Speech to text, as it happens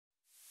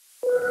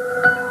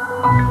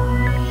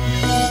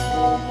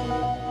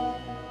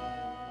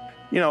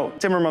You know,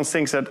 Timmermans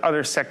thinks that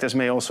other sectors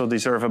may also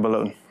deserve a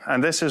balloon.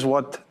 And this is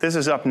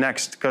up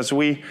next, because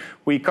we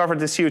covered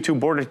the CO2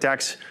 border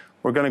tax.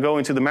 We're going to go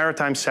into the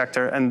maritime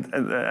sector,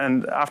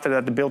 and after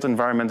that, the built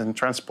environment and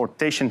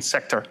transportation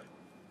sector.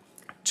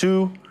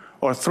 2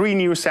 or 3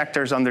 new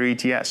sectors under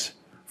ETS.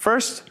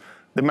 First,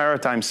 the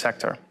maritime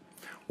sector.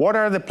 What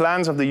are the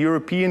plans of the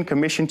European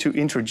Commission to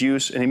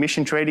introduce an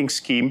emission trading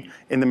scheme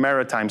in the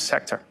maritime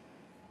sector?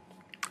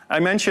 I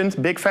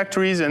mentioned big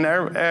factories and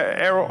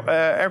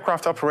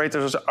aircraft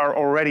operators are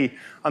already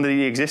under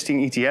the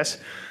existing ETS,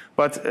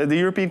 but the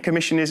European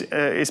Commission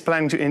is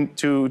planning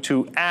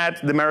to add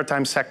the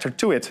maritime sector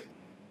to it.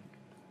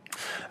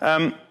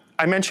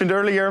 I mentioned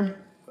earlier,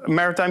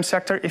 maritime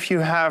sector, if you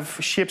have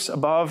ships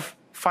above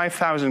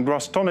 5,000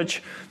 gross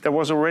tonnage, there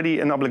was already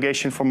an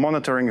obligation for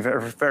monitoring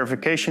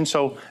verification,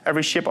 so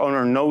every ship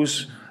owner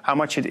knows how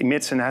much it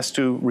emits and has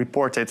to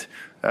report it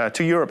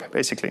to Europe,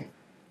 basically.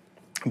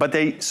 But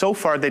so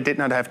far, they did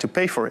not have to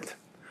pay for it.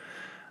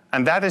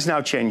 And that is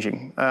now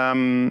changing.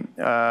 The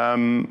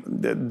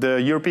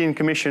European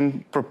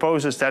Commission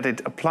proposes that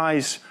it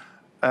applies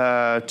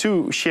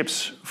to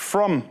ships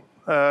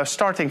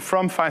starting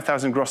from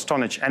 5,000 gross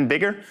tonnage and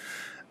bigger.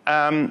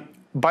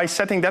 By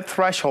setting that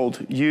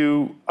threshold,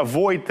 you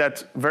avoid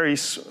that very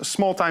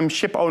small-time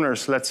ship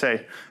owners, let's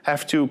say,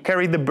 have to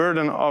carry the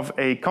burden of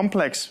a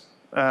complex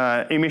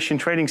emission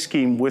trading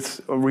scheme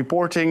with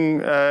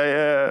reporting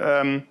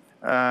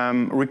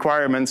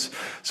requirements.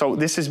 So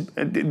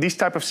these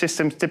type of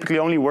systems typically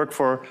only work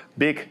for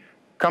big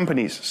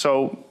companies.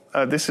 So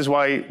this is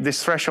why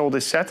this threshold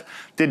is set.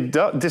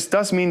 This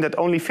does mean that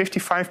only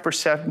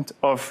 55%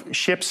 of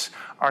ships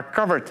are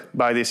covered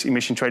by this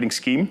emission trading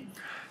scheme.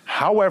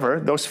 However,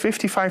 those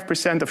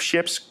 55% of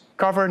ships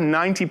cover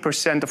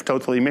 90% of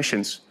total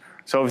emissions.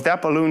 So if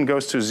that balloon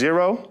goes to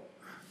 0,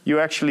 you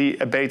actually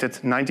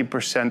abated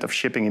 90% of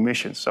shipping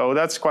emissions. So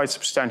that's quite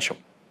substantial.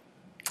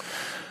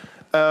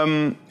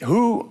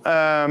 Who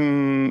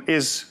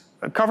is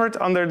covered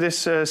under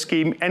this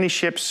scheme? Any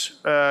ships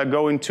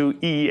going to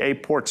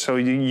EEA ports, so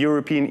the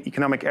European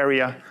Economic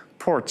Area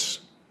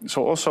ports.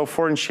 So also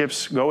foreign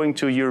ships going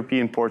to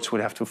European ports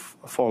would have to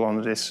fall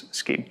under this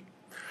scheme.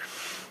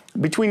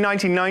 Between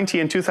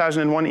 1990 and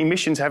 2001,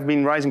 emissions have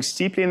been rising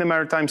steeply in the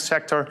maritime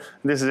sector.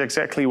 This is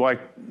exactly why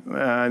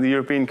the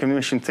European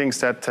Commission thinks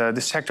that the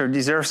sector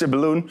deserves a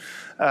balloon.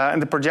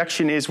 And the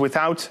projection is,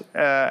 without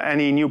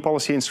any new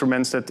policy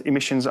instruments, that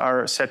emissions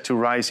are set to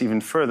rise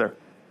even further.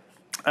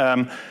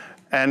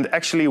 And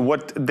actually,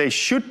 what they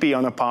should be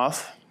on a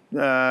path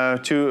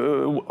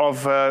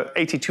of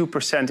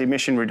 82%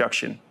 emission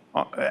reduction.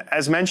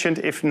 As mentioned,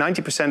 if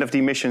 90% of the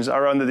emissions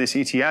are under this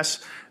ETS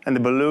and the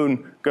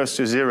balloon goes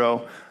to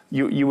 0,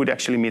 you would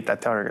actually meet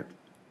that target.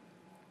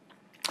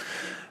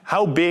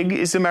 How big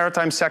is the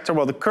maritime sector?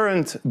 Well, the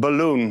current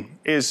balloon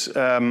is,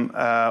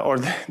 or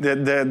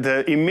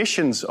the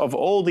emissions of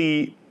all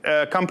the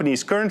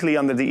companies currently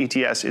under the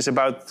ETS is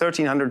about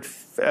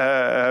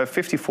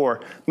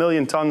 1,354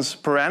 million tons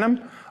per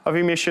annum of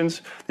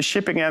emissions. The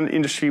shipping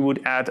industry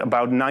would add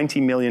about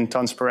 90 million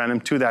tons per annum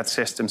to that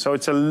system. So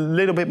it's a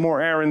little bit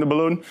more air in the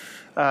balloon,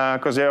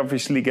 because they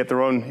obviously get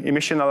their own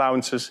emission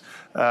allowances,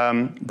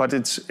 but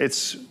it's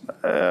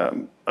a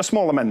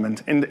small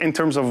amendment in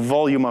terms of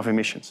volume of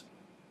emissions.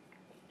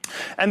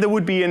 And there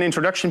would be an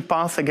introduction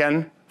path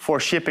again for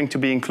shipping to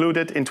be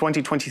included. In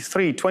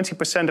 2023,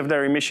 20% of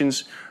their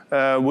emissions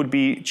would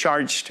be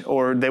charged,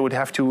 or they would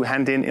have to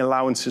hand in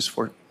allowances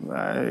for,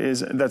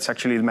 that's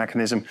actually the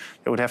mechanism.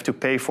 They would have to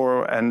pay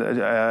for and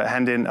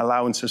hand in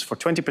allowances for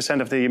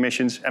 20% of the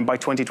emissions, and by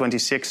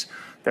 2026,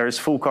 there is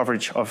full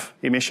coverage of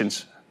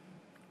emissions.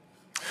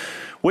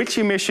 Which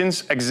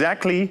emissions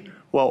exactly?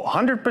 Well,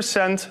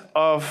 100%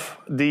 of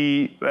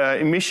the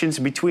emissions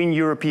between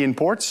European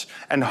ports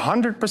and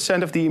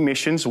 100% of the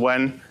emissions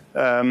when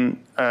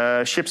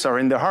ships are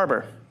in the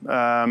harbor.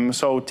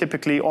 So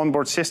typically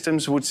onboard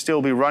systems would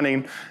still be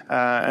running,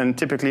 and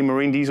typically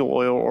marine diesel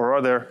oil or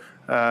other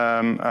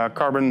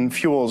carbon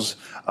fuels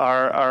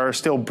are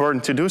still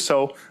burned to do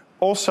so.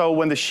 Also,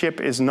 when the ship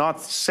is not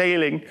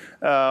sailing,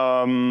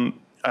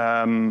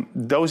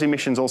 those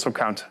emissions also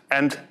count.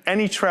 And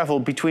any travel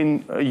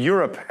between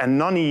Europe and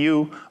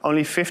non-EU,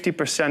 only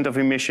 50% of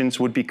emissions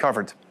would be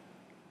covered.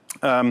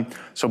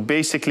 So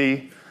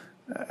basically,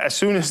 as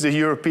soon as the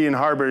European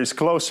harbor is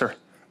closer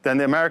than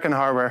the American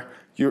harbor,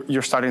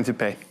 you're starting to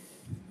pay.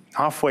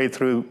 Halfway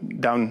through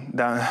down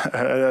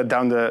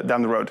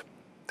the road,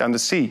 down the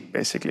sea,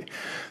 basically.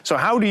 So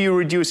how do you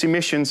reduce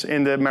emissions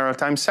in the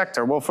maritime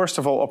sector? Well, first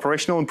of all,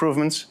 operational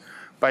improvements.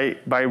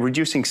 By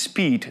reducing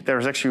speed,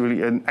 there's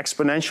actually an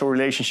exponential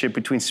relationship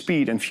between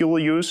speed and fuel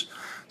use.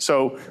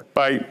 So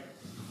by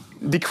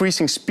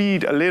decreasing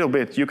speed a little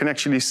bit, you can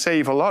actually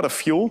save a lot of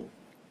fuel.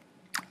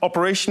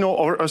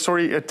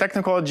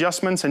 Technical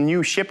adjustments and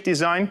new ship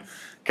design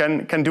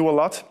can do a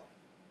lot.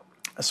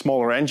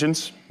 Smaller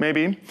engines,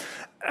 maybe.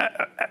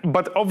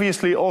 But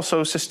obviously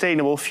also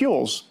sustainable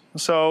fuels.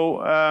 So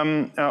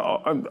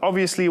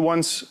obviously,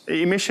 once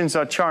emissions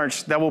are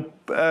charged, that will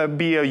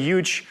be a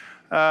huge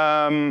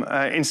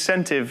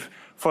incentive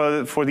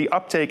for the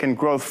uptake and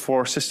growth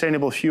for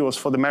sustainable fuels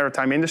for the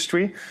maritime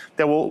industry.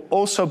 There will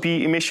also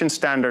be emission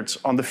standards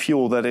on the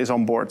fuel that is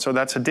on board. So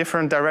that's a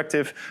different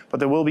directive, but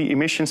there will be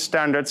emission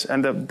standards,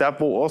 and that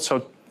will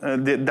also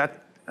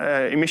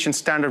emission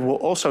standard will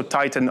also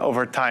tighten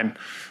over time.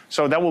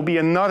 So that will be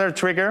another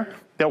trigger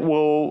that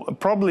will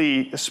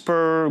probably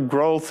spur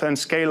growth and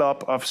scale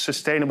up of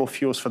sustainable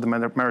fuels for the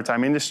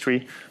maritime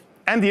industry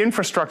and the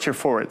infrastructure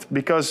for it,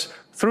 because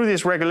through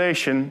this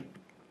regulation,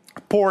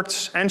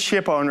 ports and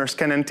ship owners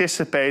can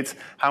anticipate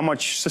how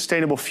much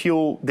sustainable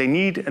fuel they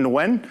need and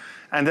when,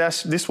 and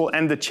this will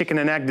end the chicken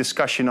and egg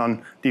discussion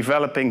on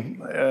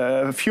developing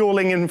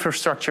fueling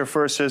infrastructure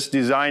versus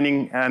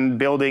designing and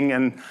building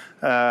and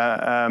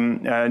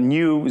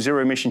new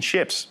zero-emission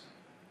ships.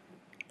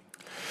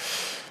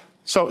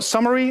 So,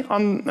 summary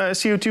on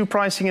CO2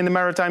 pricing in the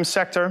maritime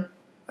sector.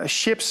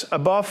 Ships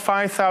above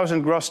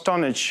 5,000 gross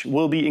tonnage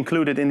will be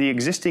included in the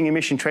existing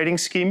emission trading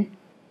scheme.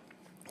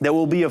 There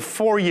will be a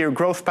 4-year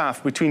growth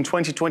path between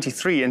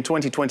 2023 and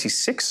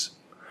 2026.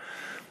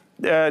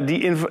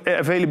 The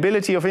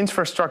availability of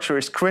infrastructure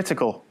is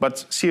critical,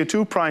 but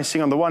CO2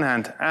 pricing on the one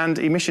hand and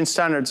emission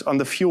standards on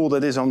the fuel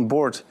that is on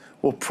board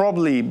will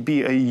probably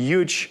be a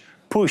huge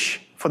push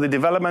for the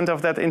development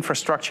of that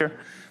infrastructure.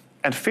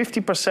 And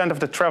 50% of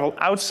the travel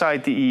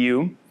outside the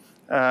EU,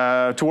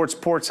 towards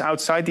ports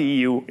outside the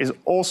EU, is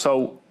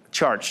also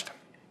charged.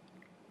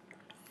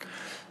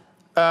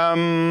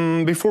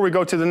 Before we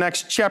go to the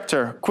next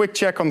chapter, quick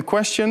check on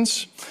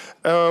questions.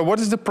 What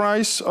is the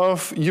price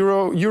of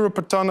euro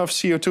per ton of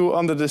CO2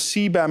 under the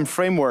CBAM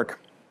framework?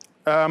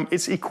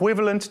 It's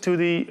equivalent to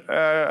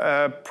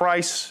the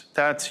price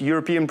that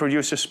European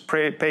producers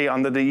pay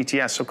under the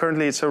ETS. So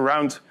currently it's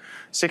around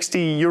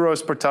 60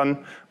 euros per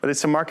ton, but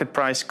it's a market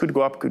price, could go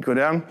up, could go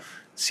down.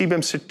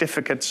 CBAM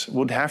certificates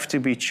would have to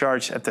be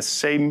charged at the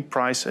same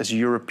price as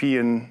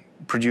European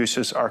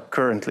producers are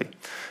currently.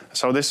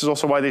 So this is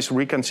also why this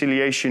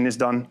reconciliation is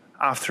done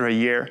after a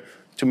year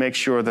to make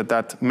sure that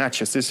that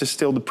matches. This is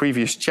still the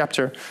previous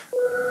chapter.